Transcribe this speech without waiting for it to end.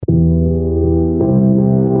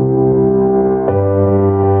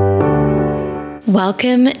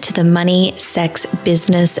Welcome to the Money, Sex,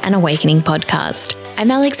 Business and Awakening podcast.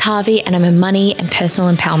 I'm Alex Harvey and I'm a money and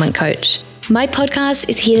personal empowerment coach. My podcast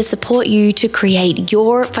is here to support you to create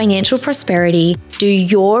your financial prosperity, do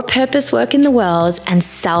your purpose work in the world, and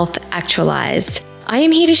self-actualize. I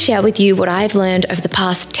am here to share with you what I've learned over the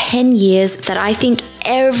past 10 years that I think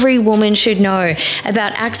every woman should know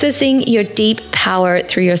about accessing your deep power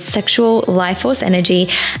through your sexual life force energy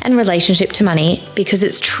and relationship to money, because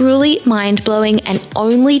it's truly mind-blowing and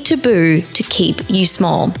only taboo to keep you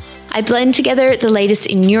small. I blend together the latest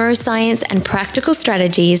in neuroscience and practical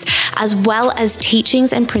strategies, as well as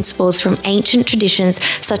teachings and principles from ancient traditions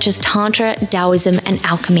such as Tantra, Taoism, and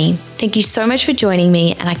alchemy. Thank you so much for joining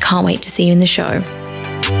me, and I can't wait to see you in the show.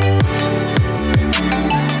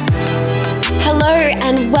 Hello,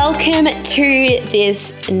 and welcome to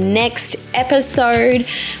this next episode,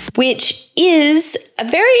 which is a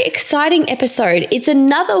very exciting episode. It's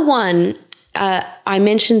another one. I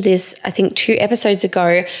mentioned this, I think, 2 episodes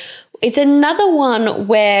ago. It's another one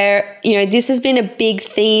where, this has been a big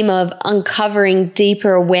theme of uncovering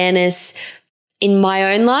deeper awareness in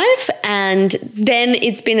my own life. And then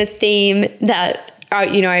it's been a theme that,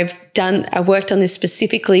 I've worked on this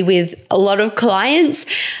specifically with a lot of clients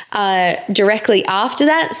directly after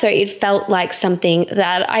that. So it felt like something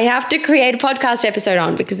that I have to create a podcast episode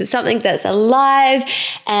on, because it's something that's alive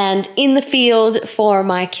and in the field for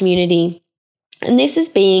my community. And this is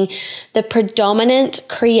being the predominant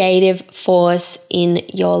creative force in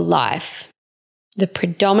your life. The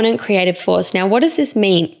predominant creative force. Now, what does this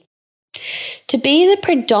mean? To be the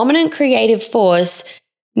predominant creative force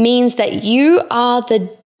means that you are the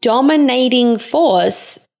dominating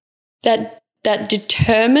force that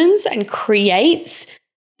determines and creates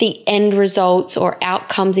the end results or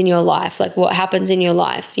outcomes in your life, like what happens in your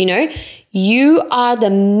life. You are the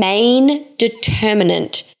main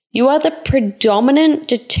determinant. You are the predominant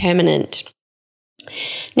determinant.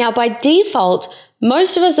 Now, by default,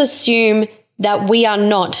 most of us assume that we are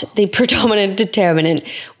not the predominant determinant.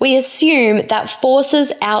 We assume that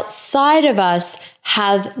forces outside of us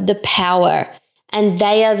have the power and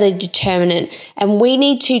they are the determinant. And we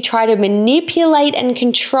need to try to manipulate and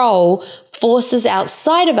control forces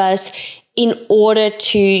outside of us in order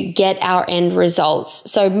to get our end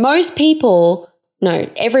results. So most people,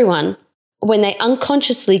 everyone, when they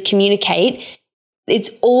unconsciously communicate, it's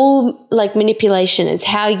all like manipulation. It's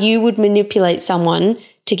how you would manipulate someone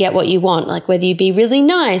to get what you want, like whether you be really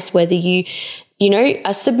nice, whether you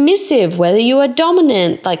are submissive, whether you are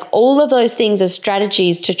dominant, like all of those things are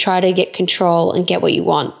strategies to try to get control and get what you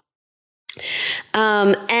want.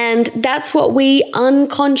 And that's what we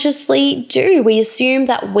unconsciously do. We assume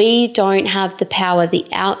that we don't have the power. The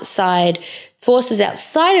outside forces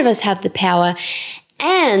outside of us have the power.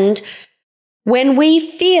 And when we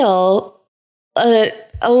feel a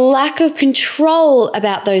lack of control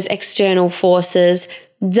about those external forces,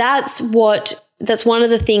 that's one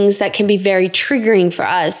of the things that can be very triggering for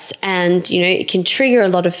us. And, it can trigger a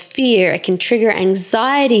lot of fear. It can trigger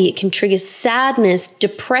anxiety. It can trigger sadness,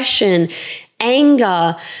 depression,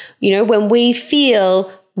 anger. When we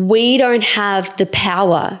feel we don't have the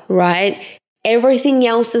power, right? Everything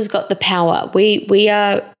else has got the power. We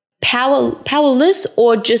are powerless,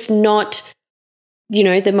 or just not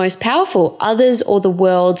the most powerful. Others or the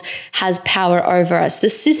world has power over us. The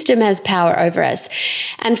system has power over us.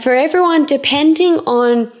 And for everyone, depending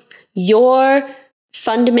on your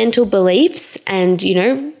fundamental beliefs and,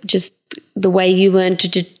 just the way you learn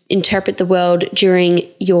to interpret the world during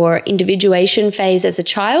your individuation phase as a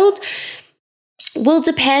child, will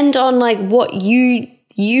depend on what you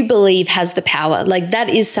believe has the power. That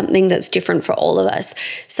is something that's different for all of us.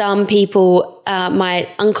 Some people might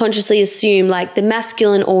unconsciously assume the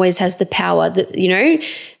masculine always has the power, that,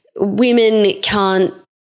 women can't,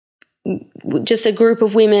 just a group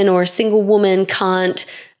of women or a single woman can't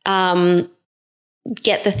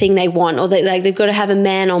get the thing they want, or they've got to have a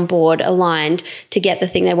man on board aligned to get the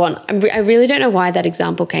thing they want. I really don't know why that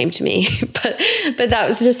example came to me, but that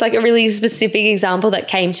was just a really specific example that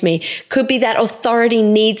came to me. Could be that authority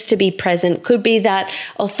needs to be present. Could be that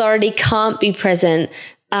authority can't be present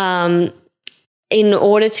in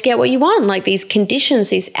order to get what you want, these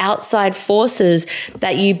conditions, these outside forces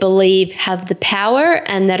that you believe have the power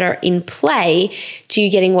and that are in play to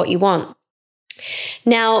you getting what you want.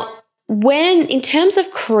 Now, in terms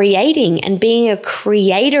of creating and being a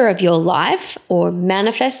creator of your life or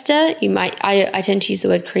manifester, I tend to use the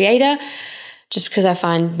word creator just because I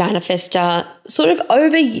find manifestation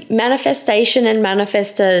and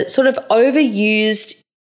manifester sort of overused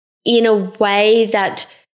in a way that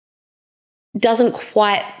doesn't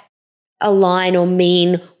quite align or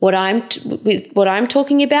mean with what I'm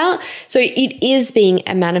talking about. So it is being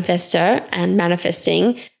a manifester and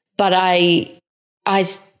manifesting, but I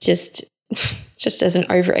just as an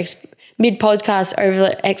mid-podcast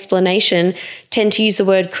over explanation, tend to use the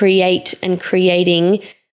word create and creating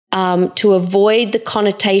to avoid the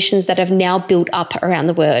connotations that have now built up around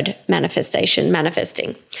the word manifesting.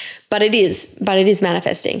 But it is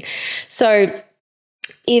manifesting. So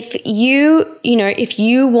if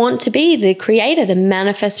you want to be the creator, the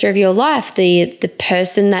manifester of your life, the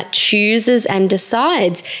person that chooses and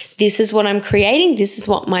decides, this is what I'm creating, this is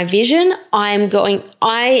what my vision, I am going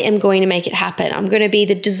to make it happen. I'm going to be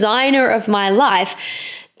the designer of my life.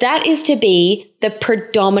 That is to be the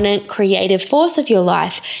predominant creative force of your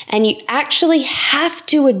life. And you actually have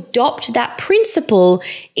to adopt that principle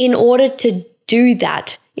in order to do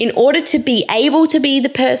that. In order to be able to be the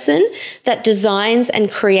person that designs and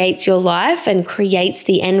creates your life and creates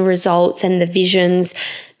the end results and the visions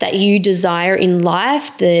that you desire in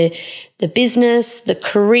life, the business, the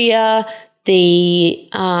career, the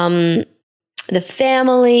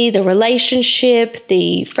family, the relationship,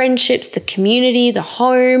 the friendships, the community, the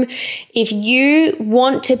home. If you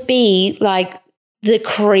want to be like the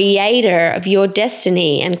creator of your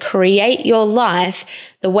destiny and create your life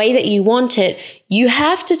the way that you want it, you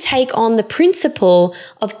have to take on the principle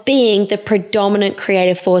of being the predominant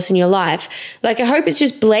creative force in your life. Like, I hope it's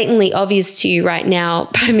just blatantly obvious to you right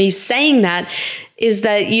now by me saying that, is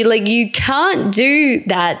that you can't do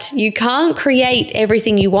that. You can't create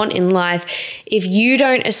everything you want in life if you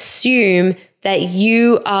don't assume that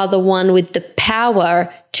you are the one with the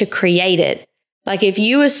power to create it. Like, if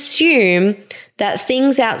you assume that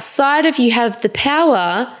things outside of you have the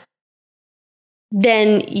power,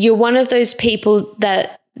 then you're one of those people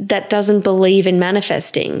that doesn't believe in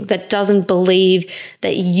manifesting, that doesn't believe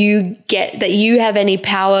that you have any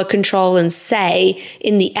power, control, and say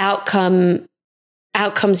in the outcomes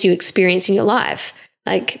you experience in your life.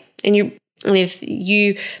 And if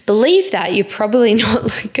you believe that, you're probably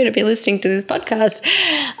not going to be listening to this podcast.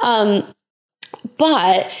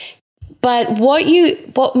 But what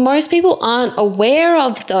most people aren't aware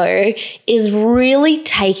of, though, is really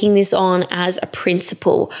taking this on as a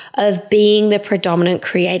principle of being the predominant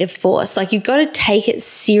creative force. Like, you've got to take it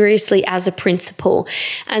seriously as a principle.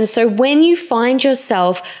 And so when you find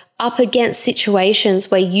yourself up against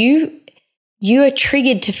situations where you are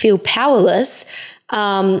triggered to feel powerless,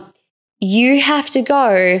 you have to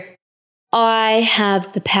go, I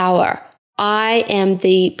have the power. I am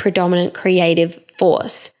the predominant creative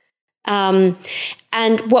force. And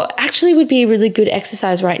what actually would be a really good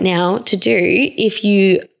exercise right now to do if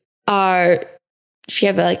you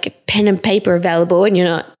have like a pen and paper available and you're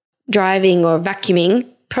not driving or vacuuming,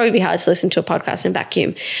 probably be hard to listen to a podcast and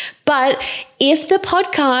vacuum. But if the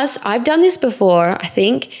podcast, I've done this before, I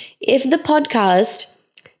think, if the podcast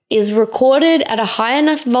is recorded at a high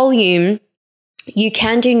enough volume, you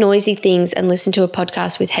can do noisy things and listen to a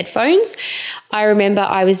podcast with headphones. I remember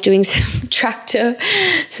I was doing some tractor,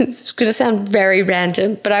 it's going to sound very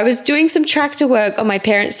random, but I was doing some tractor work on my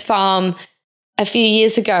parents' farm a few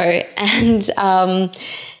years ago. And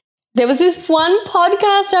there was this one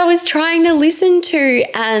podcast I was trying to listen to,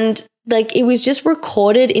 and it was just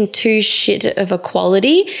recorded in too shit of a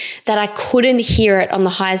quality that I couldn't hear it on the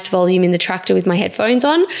highest volume in the tractor with my headphones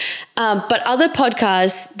on. But other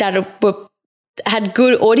podcasts that had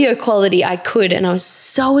good audio quality, I could, and I was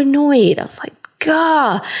so annoyed. I was like,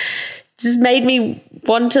 God, just made me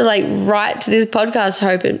want to write to this podcast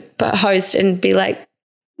host and be like,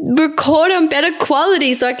 record on better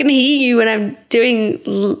quality so I can hear you when I'm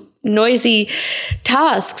doing noisy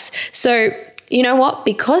tasks. So you know what?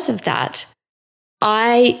 Because of that,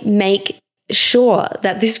 I make sure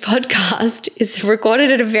that this podcast is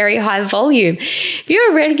recorded at a very high volume. If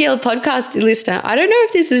you're a regular podcast listener, I don't know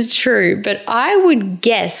if this is true, but I would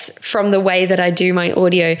guess from the way that I do my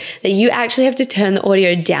audio that you actually have to turn the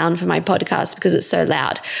audio down for my podcast because it's so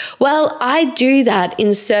loud. Well, I do that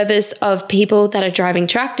in service of people that are driving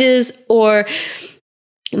tractors or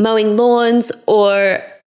mowing lawns or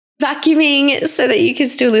vacuuming so that you can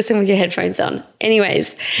still listen with your headphones on.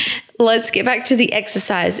 Anyways, let's get back to the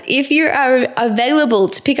exercise. If you are available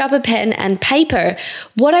to pick up a pen and paper,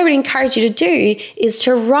 what I would encourage you to do is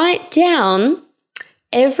to write down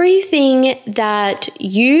everything that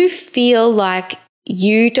you feel like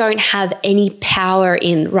you don't have any power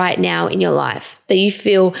in right now in your life, that you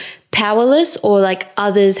feel powerless or like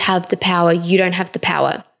others have the power, you don't have the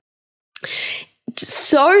power.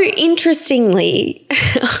 So interestingly,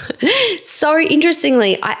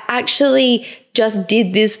 I actually just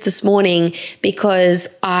did this morning because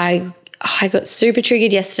I I got super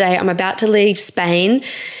triggered yesterday. I'm about to leave Spain.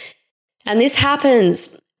 And this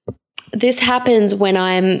happens when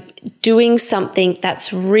I'm doing something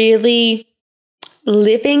that's really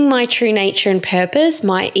living my true nature and purpose.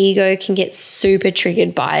 My ego can get super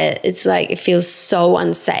triggered by it. It's like it feels so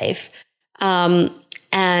unsafe.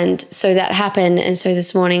 And so that happened. And so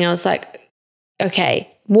this morning I was like, okay,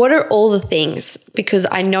 what are all the things? Because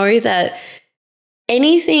I know that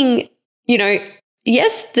anything,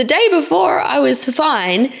 yes, the day before I was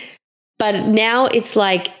fine, but now it's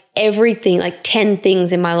like everything, like 10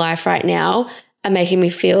 things in my life right now are making me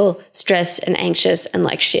feel stressed and anxious and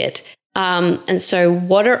like shit. And so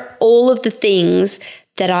what are all of the things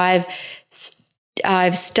that I've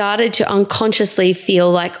started to unconsciously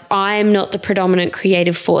feel like I'm not the predominant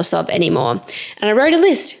creative force of anymore? And I wrote a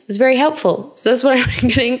list. It was very helpful. So that's what I'm going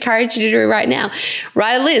to encourage you to do right now.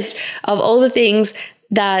 Write a list of all the things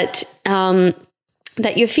that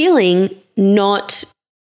that you're feeling not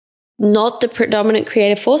the predominant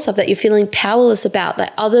creative force of, that you're feeling powerless about,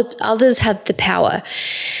 that others have the power.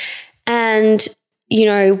 And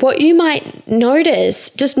what you might notice,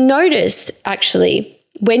 just notice actually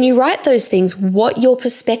when you write those things, what your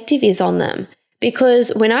perspective is on them.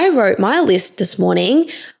 Because when I wrote my list this morning,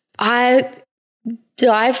 I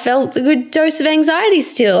felt a good dose of anxiety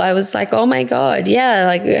still. I was like, oh my God, yeah,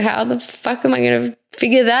 like how the fuck am I going to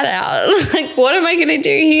figure that out? Like, what am I going to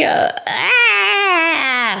do here?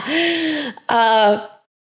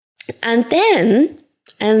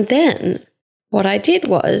 And then what I did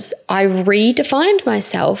was I redefined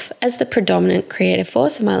myself as the predominant creative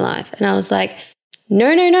force in my life. And I was like,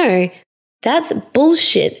 no, that's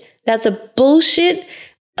bullshit. That's a bullshit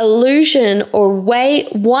illusion or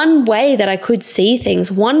one way that I could see things,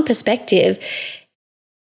 one perspective.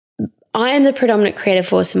 I am the predominant creative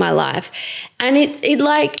force in my life. And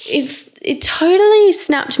it totally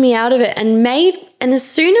snapped me out of it and as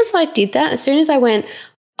soon as I did that, as soon as I went,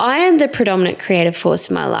 I am the predominant creative force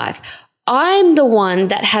in my life. I'm the one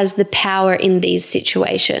that has the power in these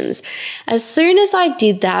situations. As soon as I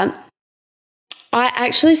did that, I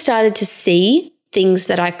actually started to see things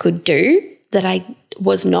that I could do that I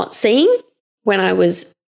was not seeing when I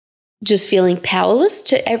was just feeling powerless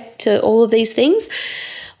to all of these things.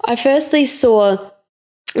 I firstly saw,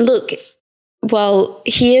 look, well,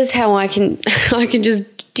 here's how I can just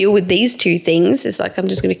deal with these two things. It's like I'm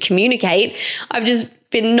just going to communicate. I've just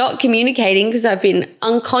been not communicating because I've been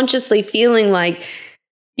unconsciously feeling like,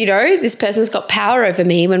 this person's got power over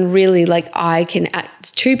me, when really like I can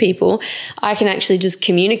act to people. I can actually just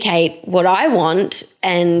communicate what I want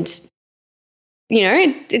and,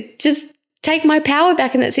 it just take my power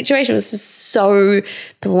back in that situation. It was just so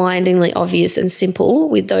blindingly obvious and simple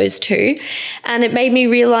with those two. And it made me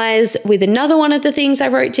realize with another one of the things I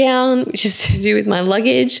wrote down, which is to do with my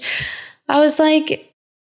luggage, I was like,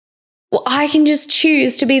 well, I can just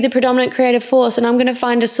choose to be the predominant creative force, and I'm going to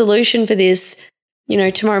find a solution for this,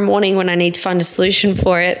 tomorrow morning when I need to find a solution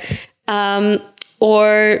for it. And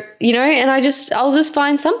I'll just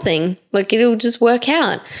find something, like it'll just work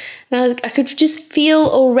out. And I could just feel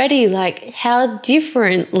already like how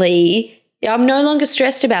differently I'm no longer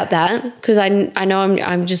stressed about that, because I know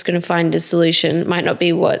I'm just going to find a solution. It might not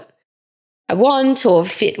be what I want or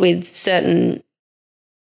fit with certain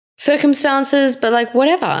circumstances, but like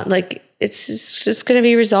whatever, like it's just going to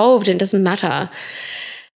be resolved and it doesn't matter.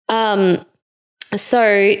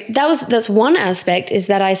 So that's one aspect, is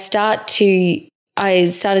that I started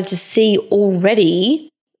to see already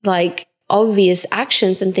like obvious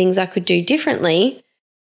actions and things I could do differently.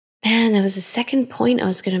 And there was a second point I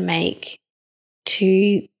was going to make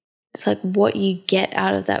to like what you get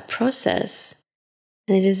out of that process.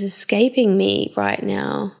 And it is escaping me right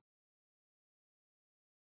now.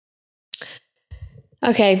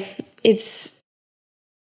 Okay, it's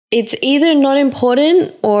either not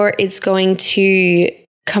important or it's going to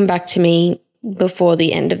come back to me before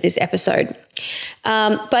the end of this episode.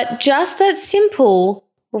 But just that simple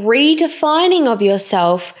redefining of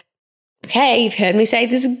yourself, okay, you've heard me say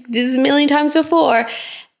this a million times before,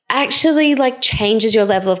 actually like changes your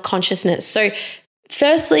level of consciousness. So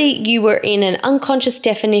firstly, you were in an unconscious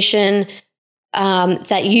definition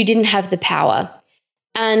that you didn't have the power.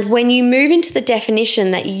 And when you move into the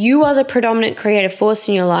definition that you are the predominant creative force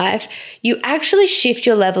in your life, you actually shift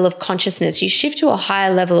your level of consciousness. You shift to a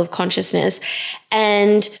higher level of consciousness.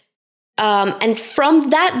 And from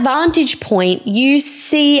that vantage point, you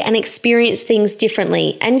see and experience things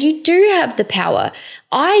differently. And you do have the power.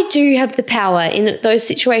 I do have the power in those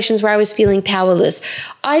situations where I was feeling powerless.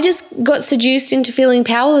 I just got seduced into feeling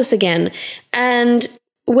powerless again. And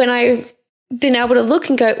when I been able to look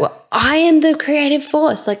and go, well, I am the creative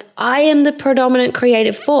force. Like, I am the predominant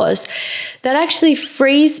creative force. That actually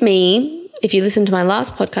frees me, if you listen to my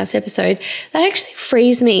last podcast episode, that actually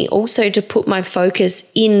frees me also to put my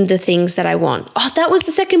focus in the things that I want. Oh, that was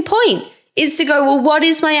the second point, is to go, well, what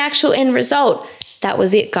is my actual end result? That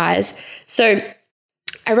was it, guys. So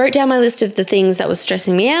I wrote down my list of the things that was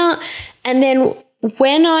stressing me out. And then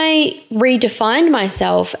when I redefined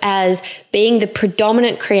myself as being the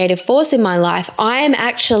predominant creative force in my life, I am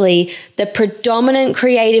actually the predominant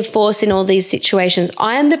creative force in all these situations.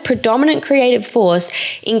 I am the predominant creative force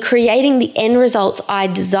in creating the end results I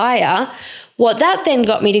desire. What that then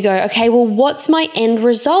got me to go, okay, well, what's my end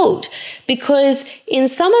result? Because in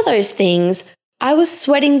some of those things, I was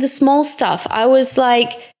sweating the small stuff. I was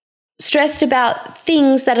like stressed about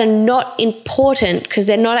things that are not important because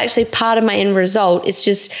they're not actually part of my end result. It's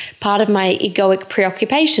just part of my egoic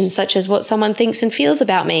preoccupation, such as what someone thinks and feels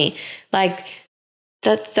about me. Like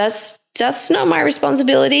that's not my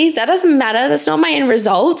responsibility. That doesn't matter. That's not my end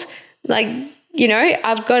result. Like, you know,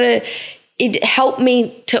 I've got to, it helped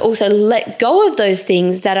me to also let go of those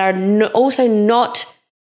things that are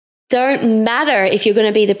don't matter if you're going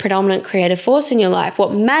to be the predominant creative force in your life.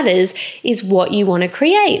 What matters is what you want to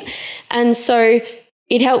create. And so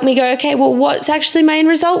it helped me go, okay, well, what's actually my end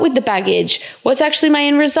result with the baggage? What's actually my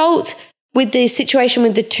end result with the situation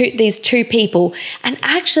with these two people? And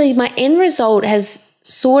actually my end result has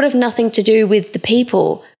sort of nothing to do with the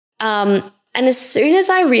people. And as soon as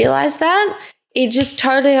I realized that, it just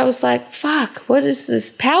totally, I was like, fuck, what is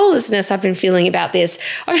this powerlessness I've been feeling about this?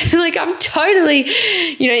 I feel like I'm totally,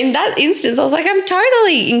 you know, in that instance, I was like, I'm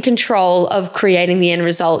totally in control of creating the end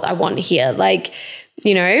result I want here. Like,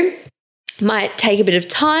 you know, might take a bit of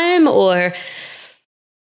time or,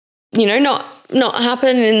 you know, not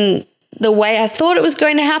happen in the way I thought it was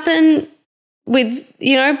going to happen with,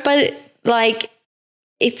 you know, but like,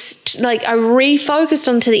 it's like I refocused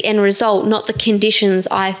onto the end result, not the conditions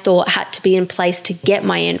I thought had to be in place to get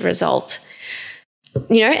my end result.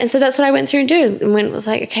 You know, and so that's what I went through and did. And was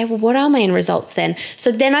like, okay, well, what are my end results then?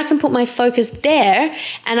 So then I can put my focus there.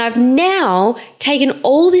 And I've now taken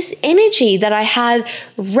all this energy that I had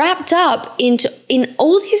wrapped up in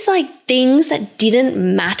all these like things that didn't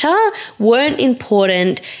matter, weren't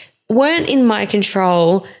important, weren't in my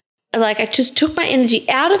control. Like I just took my energy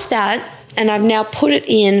out of that. And I've now put it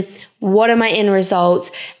in what are my end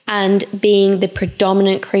results and being the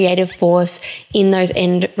predominant creative force in those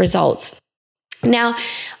end results. Now,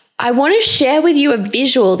 I want to share with you a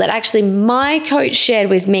visual that actually my coach shared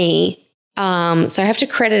with me. So I have to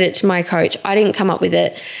credit it to my coach. I didn't come up with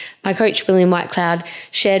it. My coach, William Whitecloud,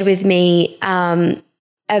 shared with me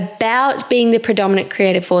about being the predominant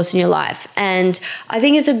creative force in your life. And I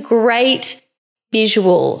think it's a great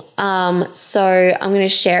visual. So I'm going to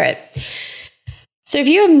share it. So if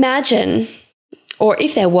you imagine, or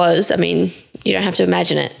if there was, I mean, you don't have to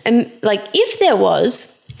imagine it. Like if there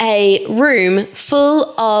was a room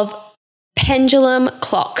full of pendulum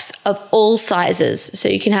clocks of all sizes. So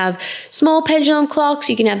you can have small pendulum clocks,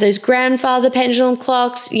 you can have those grandfather pendulum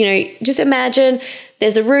clocks, you know, just imagine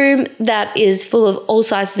there's a room that is full of all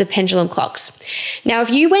sizes of pendulum clocks. Now, if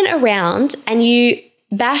you went around and you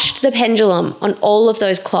bashed the pendulum on all of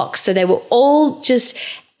those clocks, so they were all just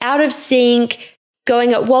out of sync,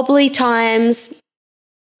 going at wobbly times,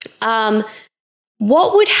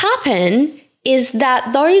 what would happen is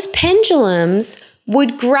that those pendulums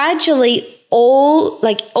would gradually all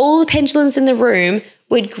the pendulums in the room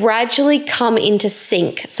would gradually come into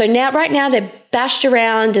sync. So right now they're bashed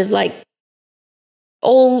around of like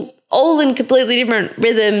all in completely different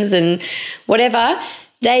rhythms and whatever.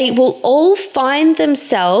 They will all find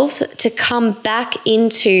themselves to come back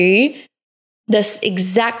into this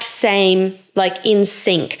exact same, like in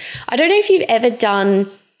sync. I don't know if you've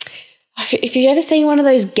ever seen one of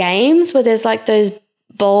those games where there's like those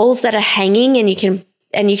balls that are hanging and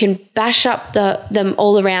you can bash up them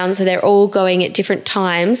all around so they're all going at different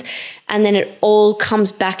times and then it all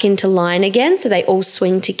comes back into line again so they all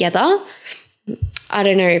swing together. I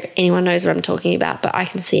don't know if anyone knows what I'm talking about, but I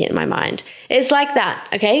can see it in my mind. It's like that,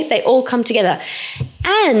 okay? They all come together.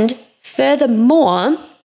 And furthermore,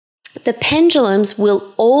 the pendulums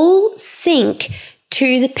will all sync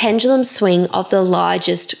to the pendulum swing of the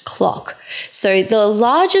largest clock. So the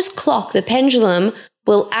largest clock, the pendulum,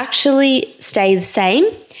 will actually stay the same,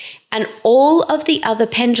 and all of the other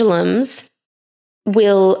pendulums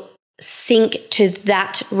will sync to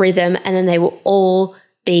that rhythm, and then they will all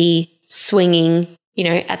be swinging, you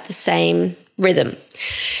know, at the same rhythm.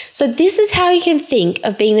 So this is how you can think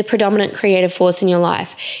of being the predominant creative force in your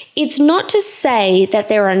life. It's not to say that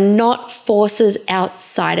there are not forces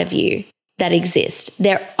outside of you. that exist.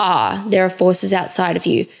 There are forces outside of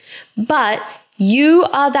you, but you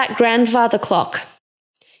are that grandfather clock.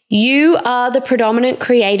 You are the predominant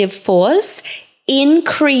creative force in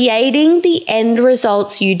creating the end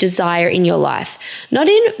results you desire in your life, not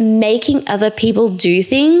in making other people do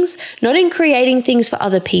things, not in creating things for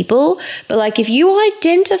other people, but like if you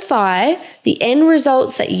identify the end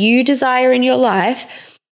results that you desire in your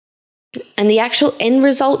life and the actual end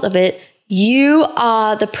result of it, you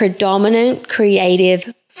are the predominant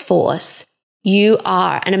creative force. You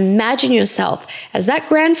are. And imagine yourself as that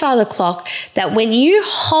grandfather clock that when you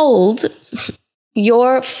hold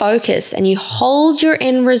your focus and you hold your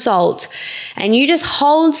end result and you just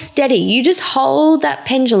hold steady, you just hold that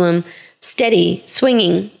pendulum steady,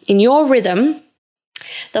 swinging in your rhythm,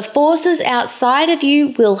 the forces outside of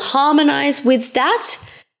you will harmonize with that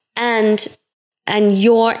and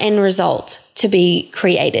your end result to be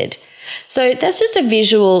created. So that's just a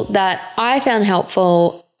visual that I found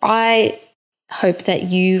helpful. I hope that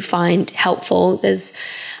you find helpful. There's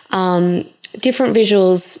different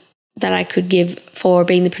visuals that I could give for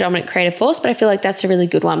being the predominant creative force, but I feel like that's a really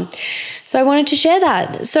good one. So I wanted to share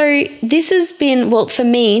that. So this has been, well, for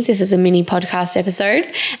me, this is a mini podcast episode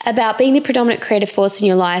about being the predominant creative force in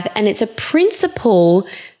your life. And it's a principle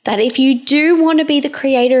that if you do want to be the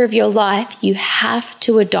creator of your life, you have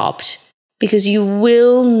to adopt, because you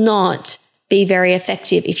will not be very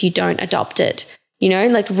effective if you don't adopt it. You know,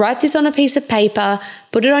 like write this on a piece of paper,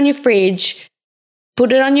 put it on your fridge,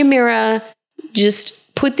 put it on your mirror, just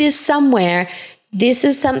put this somewhere. This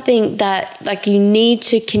is something that like you need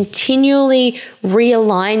to continually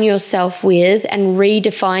realign yourself with and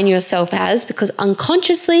redefine yourself as, because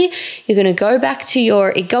unconsciously you're going to go back to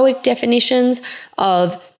your egoic definitions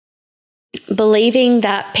of believing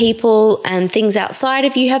that people and things outside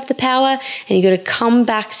of you have the power, and you got to come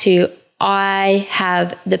back to I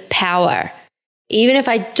have the power. Even if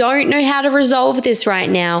I don't know how to resolve this right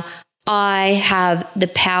now, I have the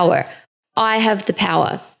power. I have the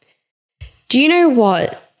power. Do you know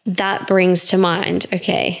what that brings to mind?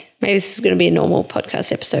 Okay, maybe this is going to be a normal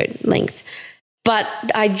podcast episode length, but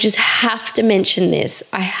I just have to mention this.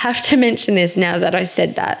 I have to mention this now that I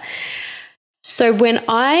said that. So when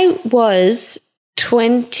I was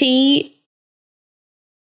 21,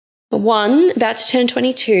 about to turn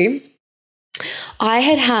 22, I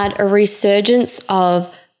had a resurgence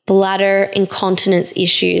of bladder incontinence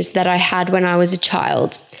issues that I had when I was a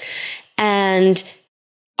child. And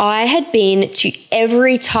I had been to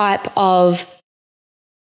every type of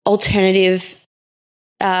alternative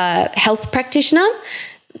health practitioner,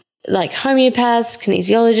 like homeopaths,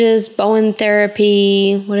 kinesiologists, Bowen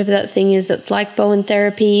therapy, whatever that thing is that's like Bowen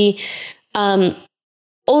therapy,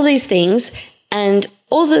 all these things. And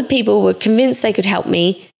all the people were convinced they could help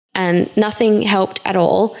me, and nothing helped at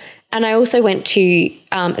all. And I also went to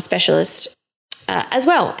a specialist as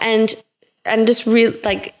well. And just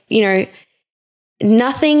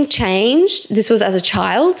nothing changed. This was as a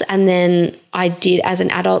child. And then I did as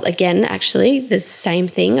an adult again, actually, the same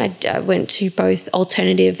thing. I went to both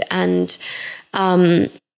alternative and the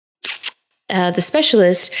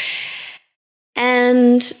specialist.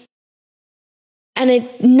 And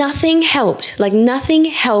nothing helped. Like nothing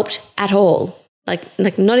helped at all.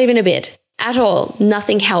 Like not even a bit at all.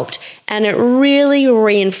 Nothing helped. And it really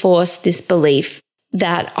reinforced this belief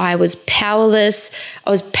that I was powerless. I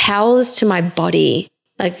was powerless to my body,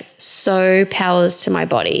 like so powerless to my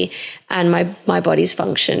body and my body's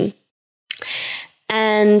function.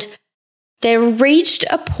 And there reached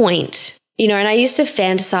a point, and I used to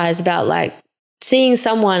fantasize about like seeing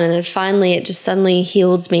someone, and then finally it just suddenly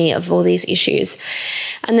healed me of all these issues.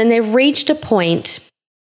 And then there reached a point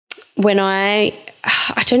when I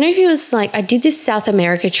don't know if it was like, I did this South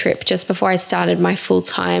America trip just before I started my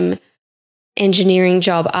full-time engineering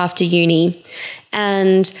job after uni.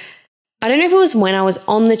 And I don't know if it was when I was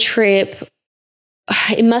on the trip.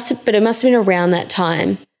 It must have been around that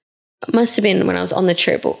time. It must have been when I was on the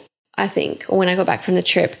trip, I think, or when I got back from the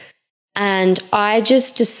trip. And I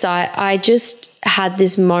just had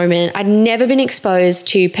this moment. I'd never been exposed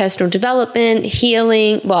to personal development,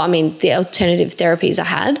 healing. Well, I mean, the alternative therapies I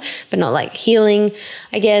had, but not like healing,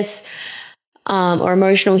 I guess, or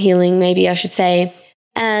emotional healing, maybe I should say.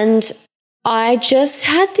 And I just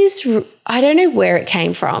had this, I don't know where it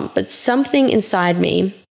came from, but something inside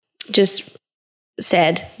me just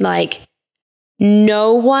said, like,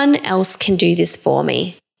 no one else can do this for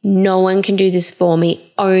me. No one can do this for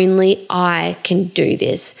me. Only I can do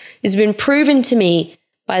this. It's been proven to me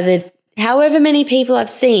by the however many people I've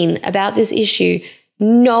seen about this issue.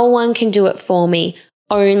 No one can do it for me.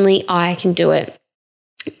 Only I can do it.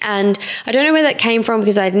 And I don't know where that came from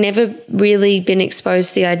because I'd never really been exposed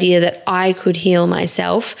to the idea that I could heal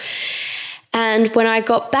myself. And when I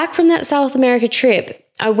got back from that South America trip,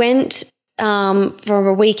 I went for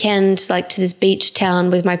a weekend like to this beach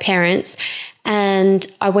town with my parents, and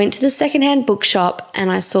I went to the secondhand bookshop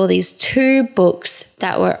and I saw these 2 books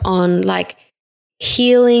that were on like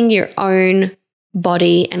healing your own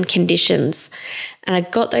body and conditions. And I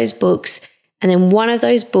got those books, and then one of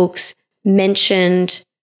those books mentioned,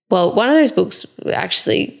 well, one of those books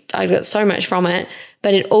actually, I got so much from it,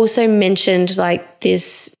 but it also mentioned like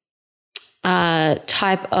this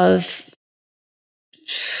type of,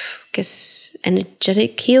 I guess,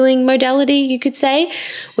 energetic healing modality, you could say,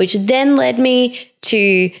 which then led me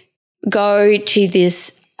to go to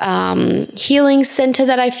this healing center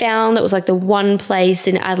that I found that was like the one place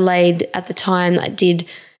in Adelaide at the time that did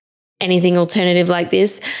anything alternative like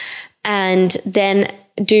this, and then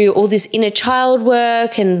do all this inner child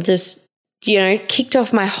work and this, kicked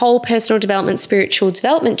off my whole personal development, spiritual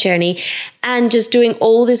development journey, and just doing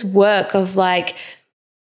all this work of like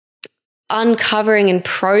uncovering and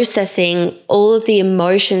processing all of the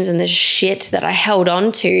emotions and the shit that I held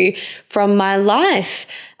on to from my life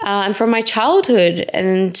and from my childhood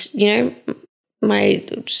and, my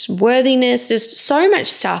worthiness, just so much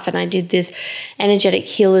stuff. And I did this energetic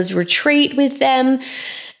healers retreat with them.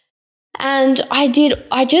 And I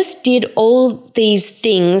just did all these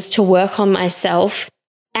things to work on myself,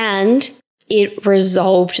 and it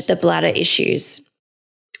resolved the bladder issues.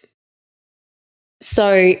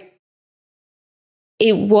 So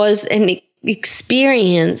it was an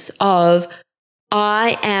experience of,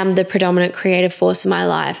 I am the predominant creative force in my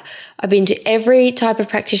life. I've been to every type of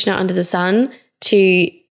practitioner under the sun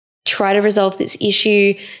to try to resolve this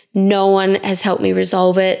issue. No one has helped me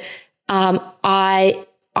resolve it.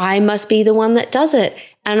 I must be the one that does it.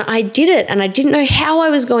 And I did it, and I didn't know how I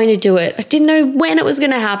was going to do it. I didn't know when it was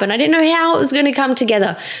going to happen. I didn't know how it was going to come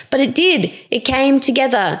together, but it did. It came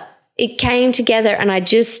together. And I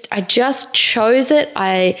just chose it.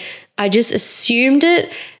 I just assumed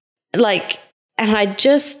it, like, and I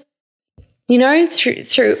just,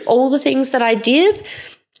 through all the things that I did,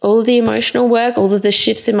 all of the emotional work, all of the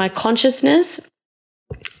shifts in my consciousness,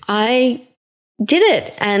 I did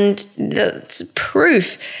it. And that's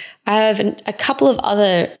proof. I have a couple of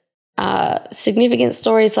other significant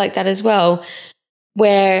stories like that as well,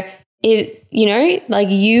 where it, like,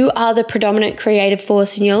 you are the predominant creative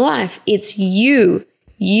force in your life. It's you.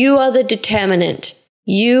 You are the determinant.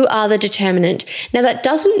 You are the determinant. Now, that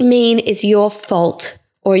doesn't mean it's your fault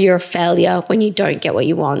or you're a failure when you don't get what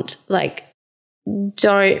you want. No.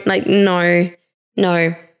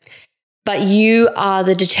 But you are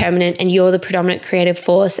the determinant, and you're the predominant creative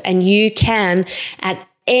force, and you can at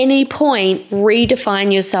any point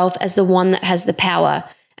redefine yourself as the one that has the power,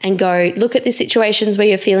 and go look at the situations where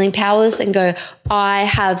you're feeling powerless and go, I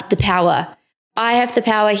have the power. I have the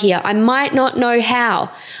power here. I might not know how.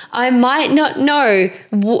 I might not know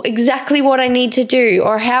exactly what I need to do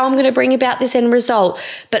or how I'm going to bring about this end result,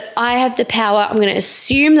 but I have the power. I'm going to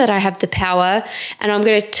assume that I have the power, and I'm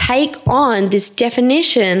going to take on this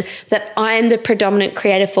definition that I am the predominant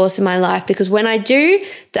creative force in my life, because when I do,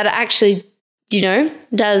 that actually,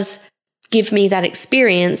 does give me that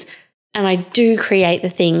experience, and I do create the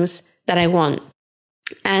things that I want.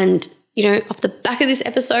 And off the back of this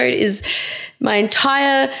episode is my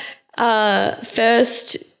entire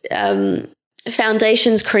first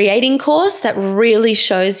Foundations Creating course that really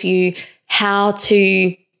shows you how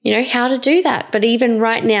to do that. But even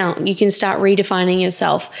right now, you can start redefining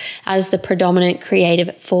yourself as the predominant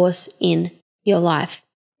creative force in your life.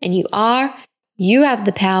 And you have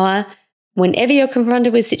the power. Whenever you're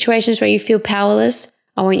confronted with situations where you feel powerless,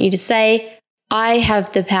 I want you to say, I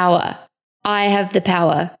have the power. I have the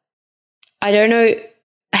power. I don't know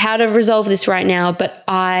how to resolve this right now, but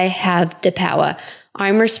I have the power.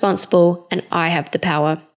 I'm responsible, and I have the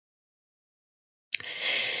power.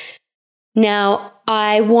 Now,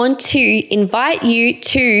 I want to invite you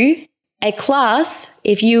to a class,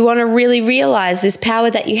 if you want to really realize this power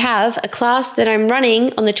that you have, a class that I'm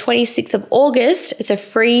running on the 26th of August. It's a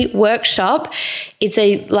free workshop. It's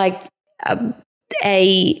a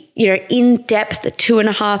in-depth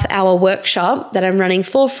 2.5 hour workshop that I'm running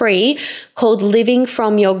for free called Living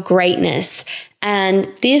from Your Greatness.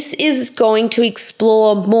 And this is going to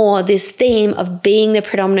explore more this theme of being the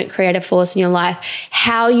predominant creative force in your life,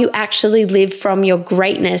 how you actually live from your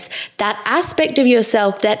greatness, that aspect of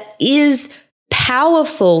yourself that is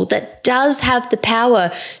powerful, that does have the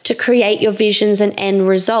power to create your visions and end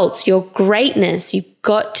results, your greatness. You've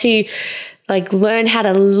got to learn how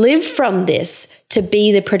to live from this, to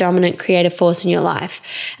be the predominant creative force in your life.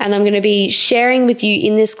 And I'm going to be sharing with you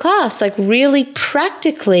in this class, like really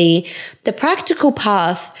practically, the practical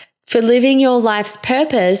path for living your life's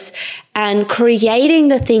purpose and creating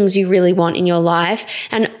the things you really want in your life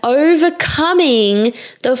and overcoming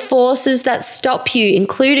the forces that stop you,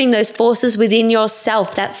 including those forces within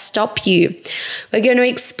yourself that stop you. We're going to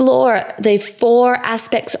explore the 4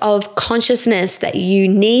 aspects of consciousness that you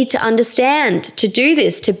need to understand to do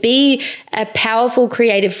this, to be a powerful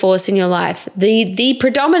creative force in your life, the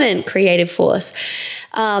predominant creative force.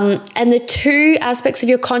 And the 2 aspects of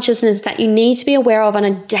your consciousness that you need to be aware of on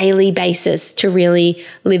a daily basis to really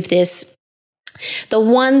live this. The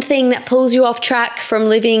one thing that pulls you off track from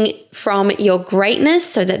living from your greatness,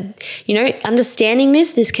 so that, understanding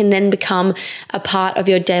this can then become a part of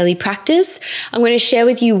your daily practice. I'm going to share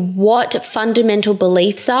with you what fundamental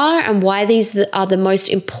beliefs are and why these are the most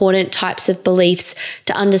important types of beliefs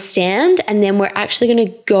to understand. And then we're actually going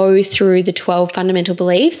to go through the 12 fundamental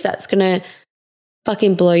beliefs. That's going to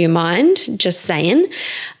fucking blow your mind, just saying.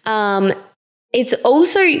 It's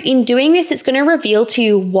also, in doing this, it's going to reveal to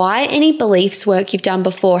you why any beliefs work you've done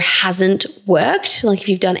before hasn't worked. Like if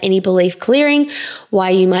you've done any belief clearing,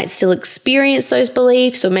 why you might still experience those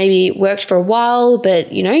beliefs, or maybe it worked for a while,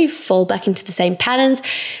 but you fall back into the same patterns.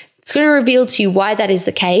 It's going to reveal to you why that is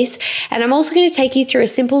the case. And I'm also going to take you through a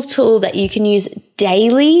simple tool that you can use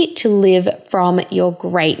daily to live from your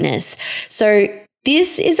greatness. So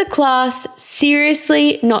this is a class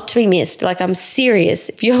seriously not to be missed. Like, I'm serious.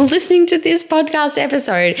 If you're listening to this podcast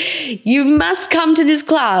episode, you must come to this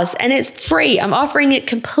class, and it's free. I'm offering it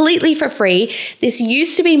completely for free. This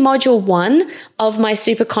used to be module 1 of my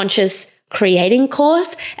Super Conscious Creating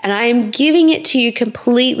course, and I am giving it to you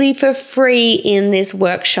completely for free in this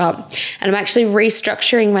workshop. And I'm actually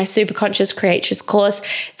restructuring my Super Conscious Creatress course.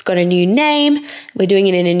 It's got a new name. We're doing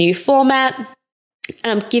it in a new format.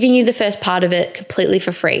 And I'm giving you the first part of it completely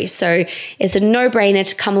for free. So it's a no-brainer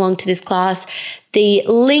to come along to this class. The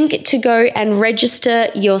link to go and register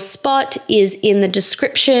your spot is in the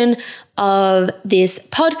description of this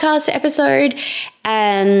podcast episode.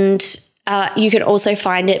 And you can also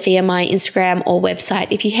find it via my Instagram or website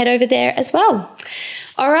if you head over there as well.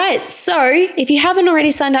 All right. So if you haven't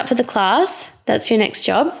already signed up for the class, that's your next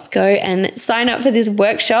job. Let's go and sign up for this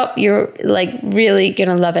workshop. You're really going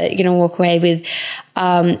to love it. You're going to walk away with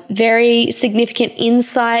very significant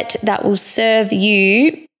insight that will serve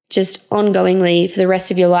you just ongoingly for the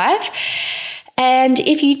rest of your life. And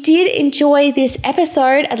if you did enjoy this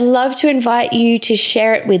episode, I'd love to invite you to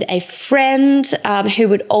share it with a friend who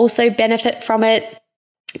would also benefit from it.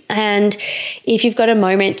 And if you've got a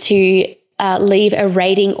moment to leave a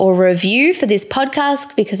rating or review for this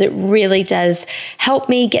podcast, because it really does help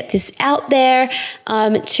me get this out there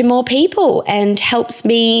to more people and helps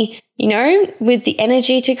me, with the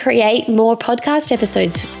energy to create more podcast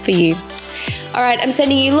episodes for you. All right, I'm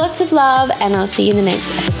sending you lots of love, and I'll see you in the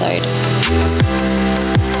next episode.